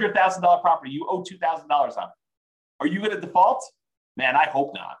is, $400,000 property. You owe $2,000 on it. Are you going to default? Man, I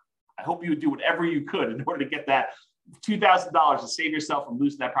hope not. I hope you would do whatever you could in order to get that $2,000 to save yourself from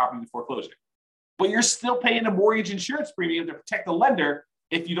losing that property to foreclosure. But you're still paying a mortgage insurance premium to protect the lender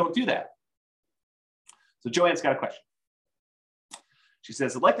if you don't do that. So Joanne's got a question. She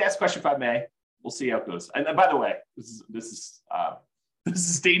says, I'd like to ask a question if I may. We'll see how it goes. And by the way, this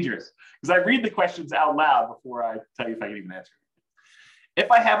is dangerous because I read the questions out loud before I tell you if I can even answer it. If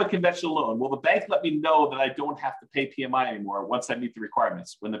I have a conventional loan, will the bank let me know that I don't have to pay PMI anymore once I meet the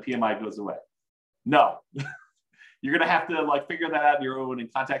requirements when the PMI goes away? No. You're going to have to figure that out on your own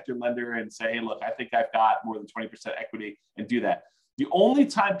and contact your lender and say, hey, look, I think I've got more than 20% equity and do that. The only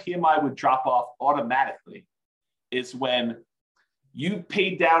time PMI would drop off automatically is when you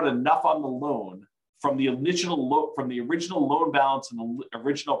paid down enough on the loan from the original loan balance and the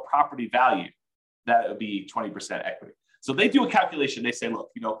original property value that it would be 20% equity. So they do a calculation. They say,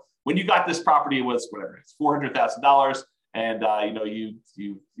 look, when you got this property, it was whatever it's $400,000, and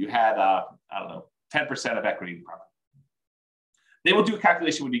you had 10% of equity in the property. They will do a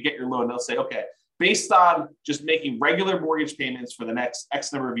calculation when you get your loan. They'll say, okay, based on just making regular mortgage payments for the next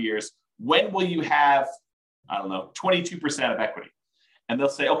X number of years, when will you have 22% of equity? And they'll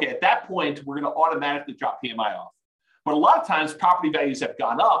say, okay, at that point, we're going to automatically drop PMI off. But a lot of times, property values have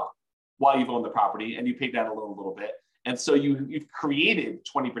gone up while you've owned the property and you paid down a loan a little bit. And so you've created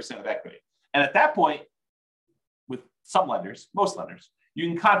 20% of equity. And at that point, with some lenders, most lenders, you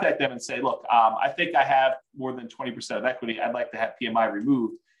can contact them and say, look, I think I have more than 20% of equity. I'd like to have PMI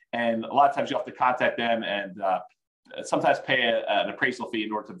removed. And a lot of times you have to contact them and sometimes pay an appraisal fee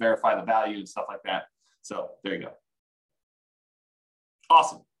in order to verify the value and stuff like that. So there you go.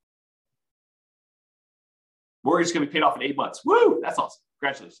 Awesome. Mortgage is going to be paid off in 8 months. Woo! That's awesome.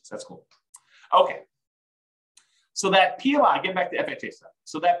 Congratulations. That's cool. Okay. So that PMI, getting back to FHA stuff.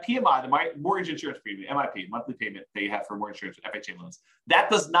 So that PMI, the mortgage insurance premium, MIP, monthly payment that you have for mortgage insurance with FHA loans, that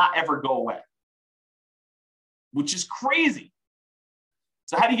does not ever go away, which is crazy.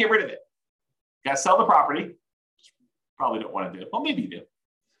 So how do you get rid of it? You got to sell the property. Probably don't want to do it. Well, maybe you do.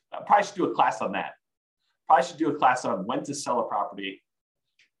 Probably should do a class on that. Probably should do a class on when to sell a property.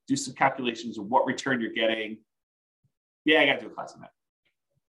 Do some calculations of what return you're getting. Yeah, I got to do a class on that.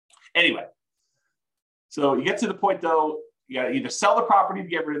 Anyway, so you get to the point, though, you got to either sell the property to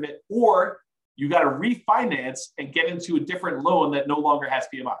get rid of it, or you got to refinance and get into a different loan that no longer has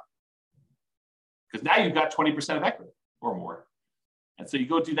PMI. Because now you've got 20% of equity or more. And so you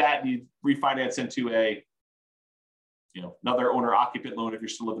go do that and you refinance into another owner occupant loan if you're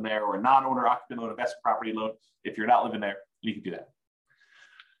still living there, or a non-owner occupant loan, investment property loan if you're not living there. You can do that.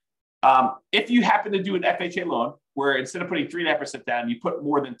 If you happen to do an FHA loan where instead of putting 3.5% down, you put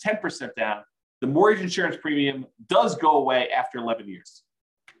more than 10% down, the mortgage insurance premium does go away after 11 years.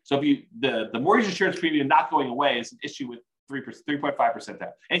 So if the mortgage insurance premium not going away is an issue with 3.5% down,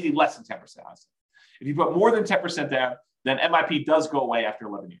 anything less than 10%, honestly. If you put more than 10% down, then MIP does go away after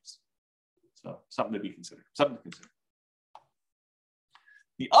 11 years. So something to be considered, something to consider.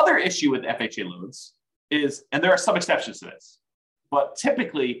 The other issue with FHA loans is, and there are some exceptions to this, but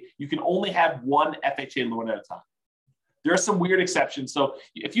typically you can only have one FHA loan at a time. There are some weird exceptions. So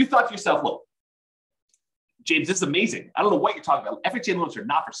if you thought to yourself, look, James, this is amazing. I don't know what you're talking about. FHA loans are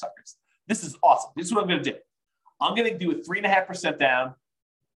not for suckers. This is awesome. This is what I'm going to do. I'm going to do a 3.5% down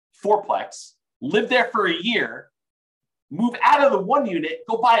fourplex, live there for a year, move out of the one unit,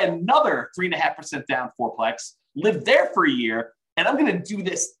 go buy another 3.5% down fourplex, live there for a year, and I'm going to do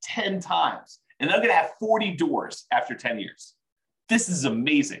this 10 times. And I'm going to have 40 doors after 10 years. This is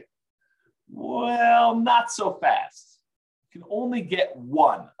amazing. Well, not so fast. You can only get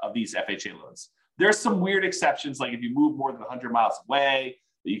one of these FHA loans. There's some weird exceptions, like if you move more than 100 miles away,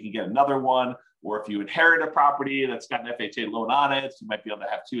 that you can get another one. Or if you inherit a property that's got an FHA loan on it, you might be able to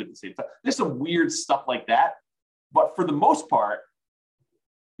have two at the same time. There's some weird stuff like that. But for the most part,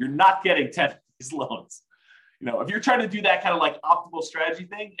 you're not getting 10 of these loans. If you're trying to do that kind of like optimal strategy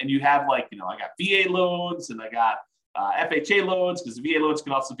thing, and you have like, I got VA loans and I got FHA loans, because the VA loans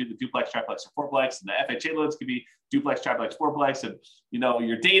can also be the duplex, triplex, or fourplex, and the FHA loans can be duplex, triplex, fourplex. And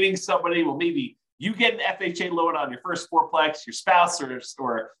you're dating somebody, well, maybe you get an FHA loan on your first fourplex, your spouse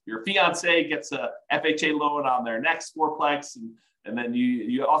or your fiance gets a FHA loan on their next fourplex, and then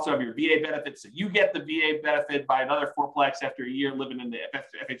you also have your VA benefits. So you get the VA benefit by another fourplex after a year living in the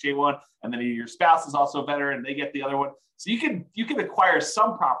FHA one, and then your spouse is also better and they get the other one. So you can acquire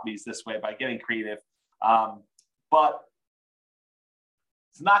some properties this way by getting creative, but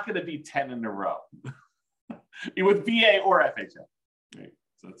it's not going to be 10 in a row with VA or FHA. Right?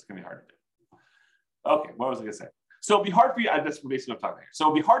 So it's going to be hard to do. Okay, what was I going to say? So it'd be hard for you. That's basically what I'm talking about here. So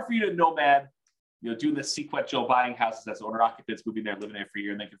it'd be hard for you to nomad, doing this sequential buying houses as owner occupants, moving there, living there for a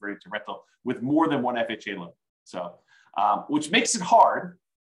year, and then converting to rental with more than one FHA loan. So, which makes it hard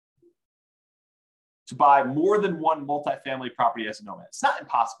to buy more than one multifamily property as a nomad. It's not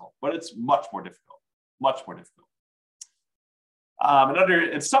impossible, but it's much more difficult. Much more difficult.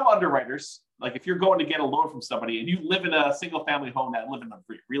 And some underwriters, like if you're going to get a loan from somebody and you live in a single family home that live in a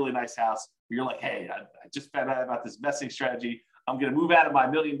really nice house, you're like, hey, I just found out about this vesting strategy. I'm going to move out of my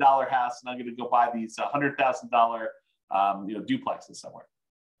 $1 million house and I'm going to go buy these $100,000 duplexes somewhere.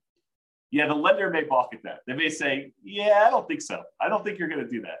 Yeah, the lender may balk at that. They may say, yeah, I don't think so. I don't think you're going to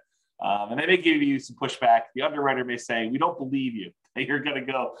do that. And they may give you some pushback. The underwriter may say, we don't believe you that you're going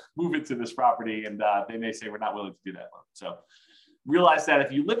to go move into this property. And they may say, we're not willing to do that loan. So realize that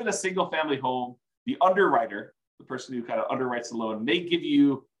if you live in a single family home, the underwriter, the person who kind of underwrites the loan, may give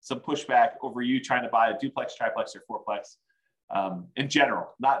you some pushback over you trying to buy a duplex, triplex, or fourplex in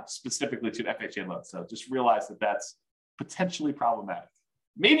general, not specifically to an FHA loan. So just realize that that's potentially problematic.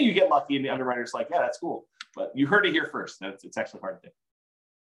 Maybe you get lucky and the underwriter's like, yeah, that's cool. But you heard it here first. It's actually hard to do.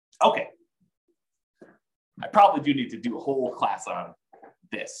 Okay. I probably do need to do a whole class on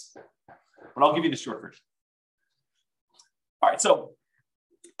this, but I'll give you the short version. All right, so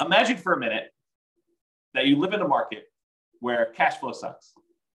imagine for a minute that you live in a market where cash flow sucks.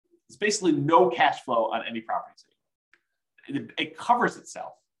 There's basically no cash flow on any properties. It covers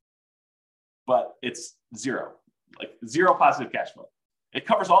itself, but it's zero, like zero positive cash flow. It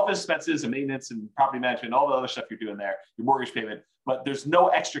covers all the expenses and maintenance and property management, all the other stuff you're doing there, your mortgage payment, but there's no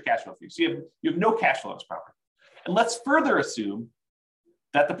extra cash flow for you. So you have no cash flow on this property. And let's further assume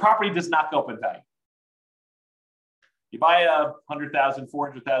that the property does not go up in value. You buy a $100,000,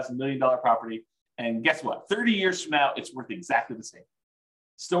 $400,000, $1 million property, and guess what? 30 years from now, it's worth exactly the same.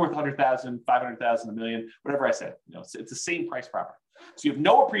 Still worth $100,000, $500,000, $1 million, whatever I said. It's the same price property. So you have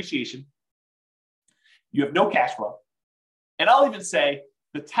no appreciation, you have no cash flow, and I'll even say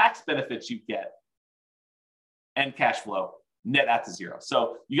the tax benefits you get and cash flow net out to zero.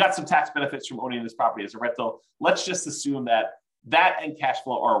 So you got some tax benefits from owning this property as a rental. Let's just assume that and cash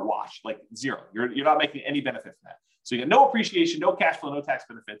flow are a wash, like zero. You're not making any benefit from that. So you get no appreciation, no cash flow, no tax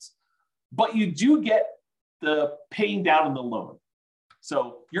benefits, but you do get the paying down on the loan.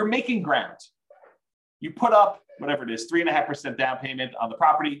 So you're making ground. You put up whatever it is, 3.5% down payment on the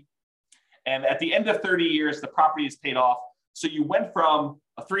property, And at the end of 30 years, the property is paid off. So you went from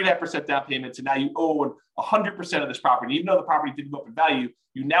a 3.5% down payment to now you own 100% of this property. Even though the property didn't go up in value,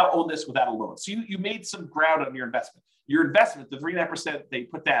 you now own this without a loan. So you made some ground on your investment. Your investment, the 3.5% they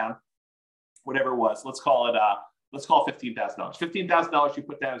put down, whatever it was, let's call it $15,000. $15,000 you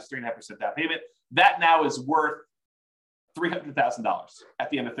put down as 3.5% down payment. That now is worth $300,000 at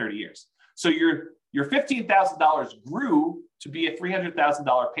the end of 30 years. So your $15,000 grew to be a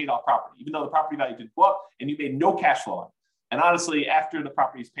 $300,000 paid off property, even though the property value didn't go up and you made no cash flow on it. And honestly, after the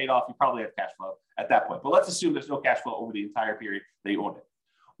property is paid off, you probably have cash flow at that point. But let's assume there's no cash flow over the entire period that you own it.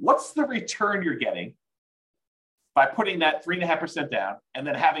 What's the return you're getting by putting that 3.5% down and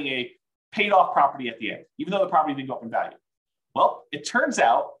then having a paid off property at the end, even though the property didn't go up in value? Well, it turns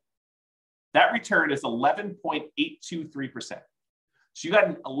out that return is 11.823%. So you got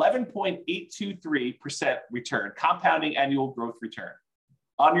an 11.823% return, compounding annual growth return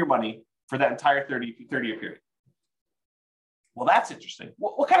on your money for that entire 30-year period. Well, that's interesting.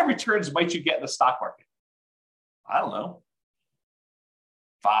 What kind of returns might you get in the stock market? I don't know.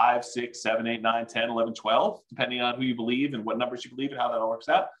 5, 6, 7, 8, 9, 10, 11, 12, depending on who you believe and what numbers you believe and how that all works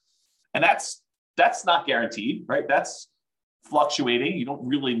out. And that's not guaranteed, right? That's fluctuating. You don't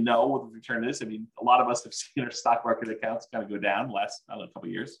really know what the return is. I mean, a lot of us have seen our stock market accounts kind of go down the last, I don't know, couple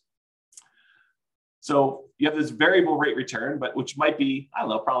of years. So you have this variable rate return, but which might be, I don't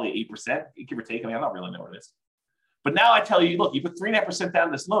know, probably 8%, give or take. I mean, I don't really know what it is. But now I tell you, look, you put 3.5%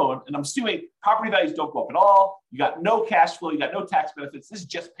 down this loan, and I'm assuming property values don't go up at all. You got no cash flow. You got no tax benefits. This is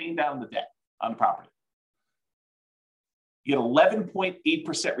just paying down the debt on the property. You get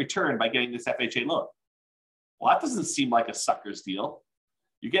 11.8% return by getting this FHA loan. Well, that doesn't seem like a sucker's deal.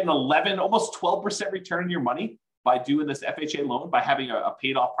 You're getting 11, almost 12% return on your money by doing this FHA loan, by having a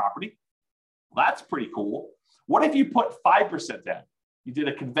paid off property. Well, that's pretty cool. What if you put 5% down? You did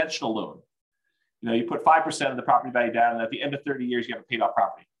a conventional loan. You put 5% of the property value down, and at the end of 30 years, you have a paid off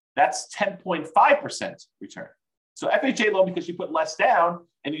property. That's 10.5% return. So FHA loan, because you put less down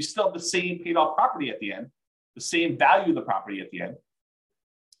and you still have the same paid off property at the end, the same value of the property at the end,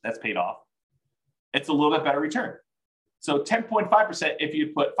 that's paid off. It's a little bit better return. So 10.5% if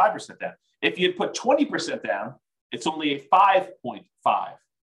you put 5% down. If you put 20% down, it's only a 5.511%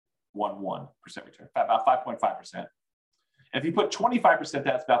 return, about 5.5%. And if you put 25%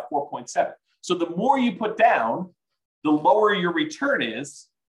 down, it's about 4.7. So the more you put down, the lower your return is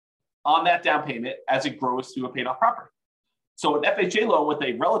on that down payment as it grows through a paid off property. So an FHA loan with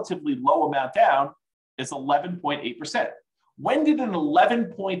a relatively low amount down is 11.8%. When did an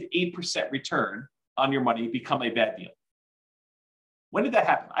 11.8% return on your money become a bad deal? When did that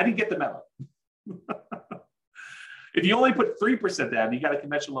happen? I didn't get the memo. If you only put 3% down, you got a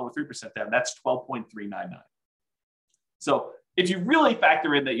conventional loan with 3% down, that's 12.399. So if you really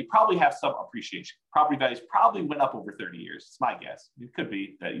factor in that you probably have some appreciation, property values probably went up over 30 years. It's my guess. It could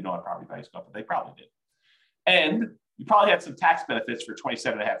be that you don't have property values go up, but they probably did. And you probably had some tax benefits for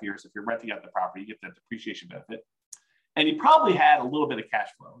 27.5 years. If you're renting out the property, you get that depreciation benefit. And you probably had a little bit of cash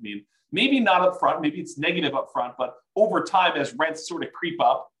flow. I mean, maybe not up front, maybe it's negative up front, but over time as rents sort of creep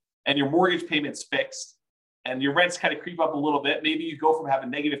up and your mortgage payment's fixed and your rents kind of creep up a little bit, maybe you go from having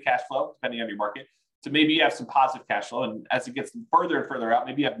negative cash flow, depending on your market, to maybe you have some positive cash flow. And as it gets further and further out,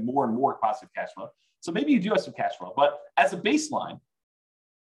 maybe you have more and more positive cash flow. So maybe you do have some cash flow, but as a baseline,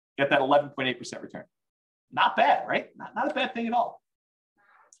 get that 11.8% return. Not bad, right? Not a bad thing at all.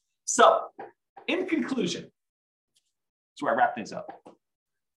 So in conclusion, that's where I wrap things up.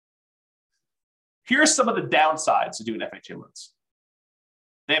 Here's some of the downsides to doing FHA loans.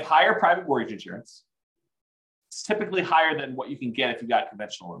 They have higher private mortgage insurance. It's typically higher than what you can get if you got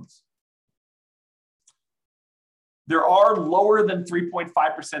conventional loans. There are lower than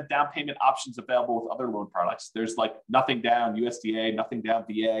 3.5% down payment options available with other loan products. There's like nothing down USDA, nothing down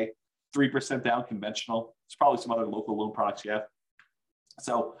VA, 3% down conventional. There's probably some other local loan products you have.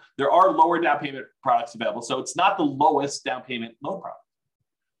 So there are lower down payment products available. So it's not the lowest down payment loan product.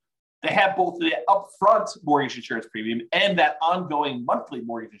 They have both the upfront mortgage insurance premium and that ongoing monthly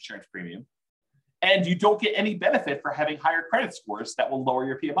mortgage insurance premium. And you don't get any benefit for having higher credit scores that will lower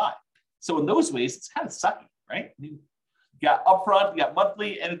your PMI. So in those ways, it's kind of sucky, right? I mean, you got upfront, you got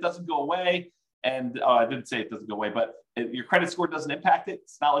monthly, and it doesn't go away. And I didn't say it doesn't go away, but your credit score doesn't impact it.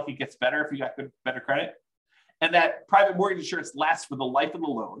 It's not like it gets better if you got better credit. And that private mortgage insurance lasts for the life of the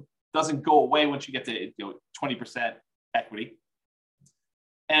loan, doesn't go away once you get to 20% equity.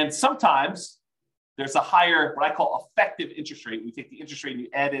 And sometimes there's a higher, what I call effective interest rate. We take the interest rate and you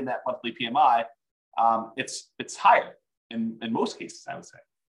add in that monthly PMI. It's higher in most cases, I would say.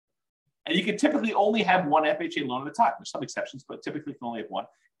 And you can typically only have one FHA loan at a time. There's some exceptions, but typically you can only have one.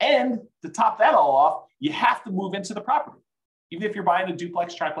 And to top that all off, you have to move into the property. Even if you're buying a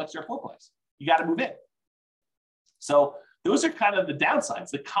duplex, triplex, or a fourplex, you got to move in. So those are kind of the downsides,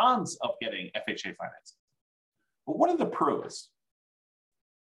 the cons of getting FHA financing. But what are the pros?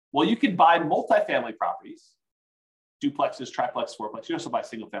 Well, you can buy multifamily properties, duplexes, triplex, fourplex. You also buy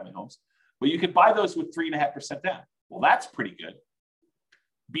single family homes, but you can buy those with 3.5% down. Well, that's pretty good.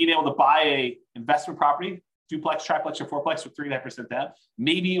 Being able to buy a investment property, duplex, triplex, or fourplex with 3.5% down.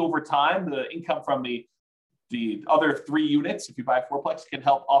 Maybe over time, the income from the other 3 units, if you buy a fourplex, can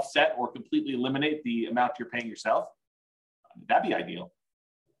help offset or completely eliminate the amount you're paying yourself. That'd be ideal.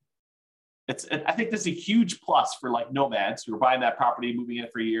 I think this is a huge plus for like nomads who are buying that property, moving in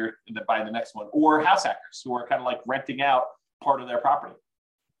for a year, and then buying the next one, or house hackers who are kind of like renting out part of their property.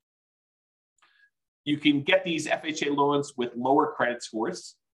 You can get these FHA loans with lower credit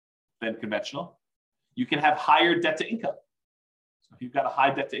scores than conventional. You can have higher debt to income. So if you've got a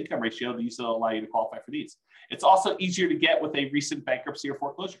high debt to income ratio, these will allow you to qualify for these. It's also easier to get with a recent bankruptcy or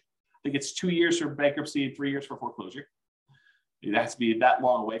foreclosure. I think it's 2 years for bankruptcy and 3 years for foreclosure. It has to be that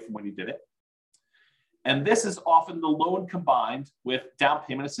long away from when you did it. And this is often the loan combined with down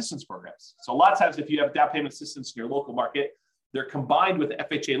payment assistance programs. So a lot of times if you have down payment assistance in your local market, they're combined with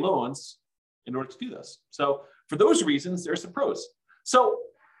FHA loans in order to do this. So for those reasons, there's some pros. So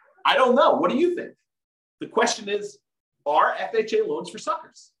I don't know. What do you think? The question is, are FHA loans for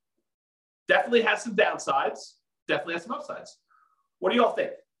suckers? Definitely has some downsides, definitely has some upsides. What do you all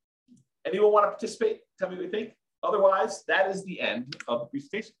think? Anyone want to participate? Tell me what you think. Otherwise, that is the end of the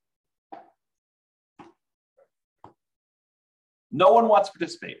presentation. No one wants to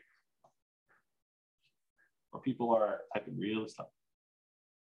participate. Or people are typing real stuff.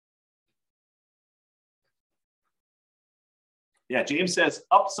 Yeah, James says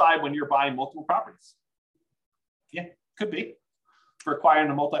upside when you're buying multiple properties. Yeah, could be. For acquiring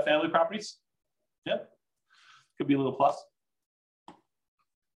the multifamily properties. Yeah, could be a little plus.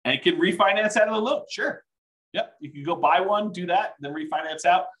 And you can refinance out of the loan. Sure. Yep, you can go buy one, do that, then refinance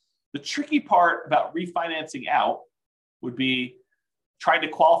out. The tricky part about refinancing out would be trying to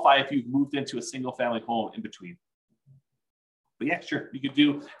qualify if you've moved into a single family home in between. But yeah, sure. You could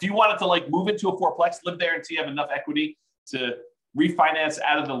do, if you wanted to like move into a fourplex, live there until you have enough equity to refinance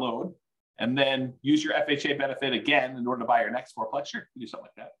out of the loan and then use your FHA benefit again in order to buy your next fourplex, sure, you do something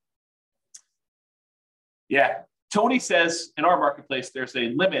like that. Yeah, Tony says in our marketplace, there's a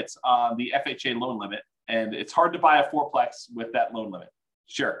limit on the FHA loan limit, and it's hard to buy a fourplex with that loan limit.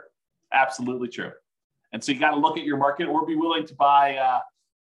 Sure, absolutely true. And so you got to look at your market or be willing to buy,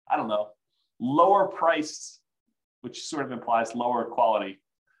 I don't know, lower priced, which sort of implies lower quality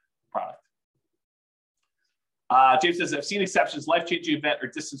product. James says, I've seen exceptions, life-changing event or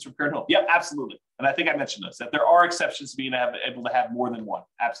distance from current home. Yep, absolutely. And I think I mentioned this, that there are exceptions to being able to have more than one.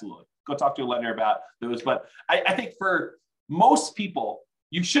 Absolutely. Go talk to a lender about those. But I think for most people,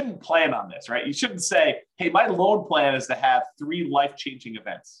 you shouldn't plan on this, right? You shouldn't say, hey, my loan plan is to have 3 life-changing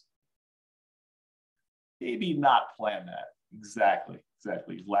events. Maybe not plan that. Exactly.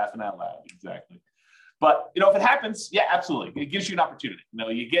 Laughing out loud. Exactly. But, if it happens, yeah, absolutely. It gives you an opportunity.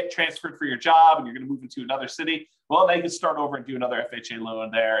 You get transferred for your job and you're going to move into another city. Well, now you can start over and do another FHA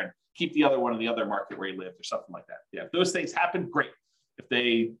loan there and keep the other one in the other market where you live or something like that. Yeah, if those things happen, great.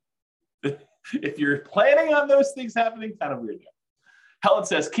 If you're planning on those things happening, kind of weird. Helen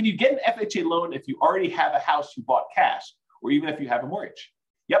says, can you get an FHA loan if you already have a house you bought cash or even if you have a mortgage?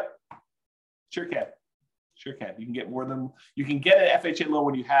 Yep, sure can. Sure can. You can get an FHA loan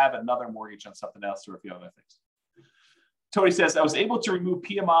when you have another mortgage on something else or a few other things. Tony says, I was able to remove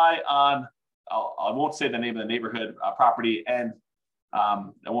PMI on, I won't say the name of the neighborhood property, and I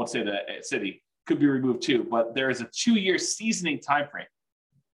won't say the city, could be removed too, but there is a 2-year seasoning time frame.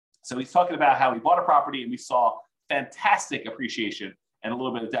 So he's talking about how he bought a property and we saw fantastic appreciation and a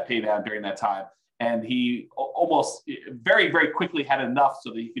little bit of debt pay down during that time. And he almost very, very quickly had enough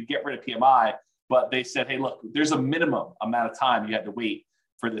so that he could get rid of PMI. But they said, hey, look, there's a minimum amount of time you had to wait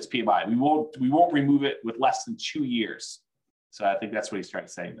for this PMI. We won't remove it with less than 2 years. So I think that's what he's trying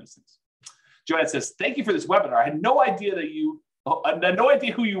to say in those things. Joanne says, thank you for this webinar. I had no idea I had no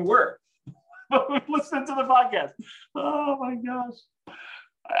idea who you were. Listen to the podcast. Oh my gosh.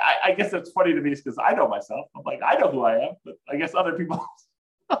 I guess that's funny to me because I know myself. I'm like, I know who I am, but I guess other people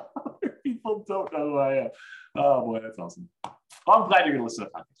don't know who I am. Oh boy, that's awesome. Well, I'm glad you're going to listen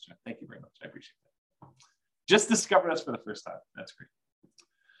to the podcast, John. Thank you very much. I appreciate that. Just discovered us for the first time. That's great.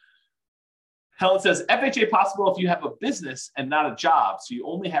 Helen says, FHA possible if you have a business and not a job, so you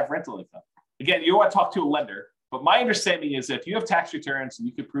only have rental income. Again, you want to talk to a lender But my understanding is if you have tax returns and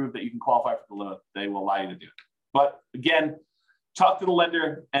you can prove that you can qualify for the loan, they will allow you to do it. But again, talk to the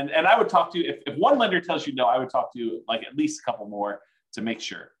lender. And I would talk to, if one lender tells you no, I would talk to like at least a couple more to make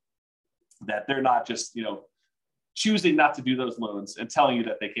sure that they're not just, choosing not to do those loans and telling you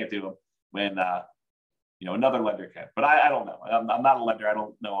that they can't do them when, another lender can. But I don't know. I'm not a lender. I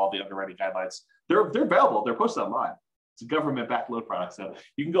don't know all the underwriting guidelines. They're available. They're posted online. It's a government-backed loan product. So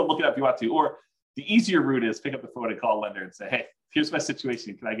you can go look it up if you want to. Or the easier route is pick up the phone and call a lender and say, hey, here's my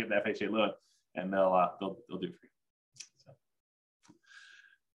situation. Can I get an FHA loan? And they'll do it for you. So.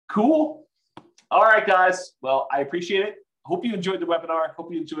 Cool. All right, guys. Well, I appreciate it. Hope you enjoyed the webinar.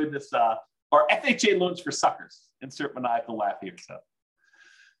 Hope you enjoyed this, our FHA Loans for Suckers. Insert maniacal laugh here. So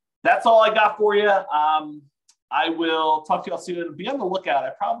that's all I got for you. I will talk to you all soon. Be on the lookout.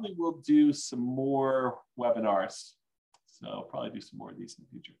 I probably will do some more webinars. So I'll probably do some more of these in the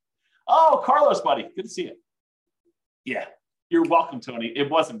future. Oh, Carlos, buddy. Good to see you. Yeah, you're welcome, Tony. It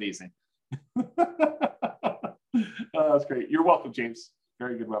was amazing. That's great. You're welcome, James.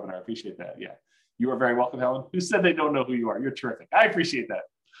 Very good webinar. I appreciate that. Yeah, you are very welcome, Helen. Who said they don't know who you are? You're terrific. I appreciate that.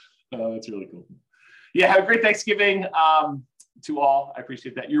 That's really cool. Yeah, have a great Thanksgiving to all. I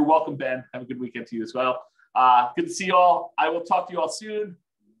appreciate that. You're welcome, Ben. Have a good weekend to you as well. Good to see you all. I will talk to you all soon.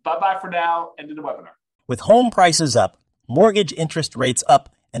 Bye-bye for now. End of the webinar. With home prices up, mortgage interest rates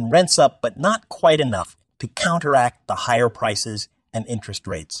up, and rents up, but not quite enough to counteract the higher prices and interest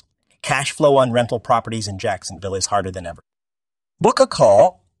rates. Cash flow on rental properties in Jacksonville is harder than ever. Book a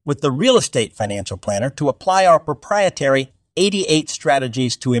call with the Real Estate Financial Planner to apply our proprietary 88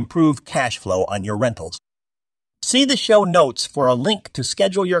 strategies to improve cash flow on your rentals. See the show notes for a link to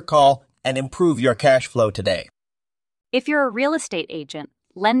schedule your call and improve your cash flow today. If you're a real estate agent,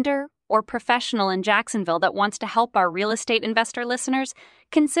 lender, or professional in Jacksonville that wants to help our real estate investor listeners,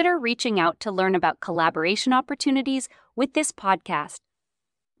 consider reaching out to learn about collaboration opportunities with this podcast.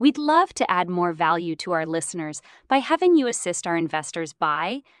 We'd love to add more value to our listeners by having you assist our investors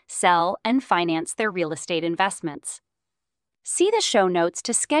buy, sell, and finance their real estate investments. See the show notes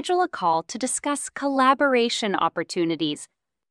to schedule a call to discuss collaboration opportunities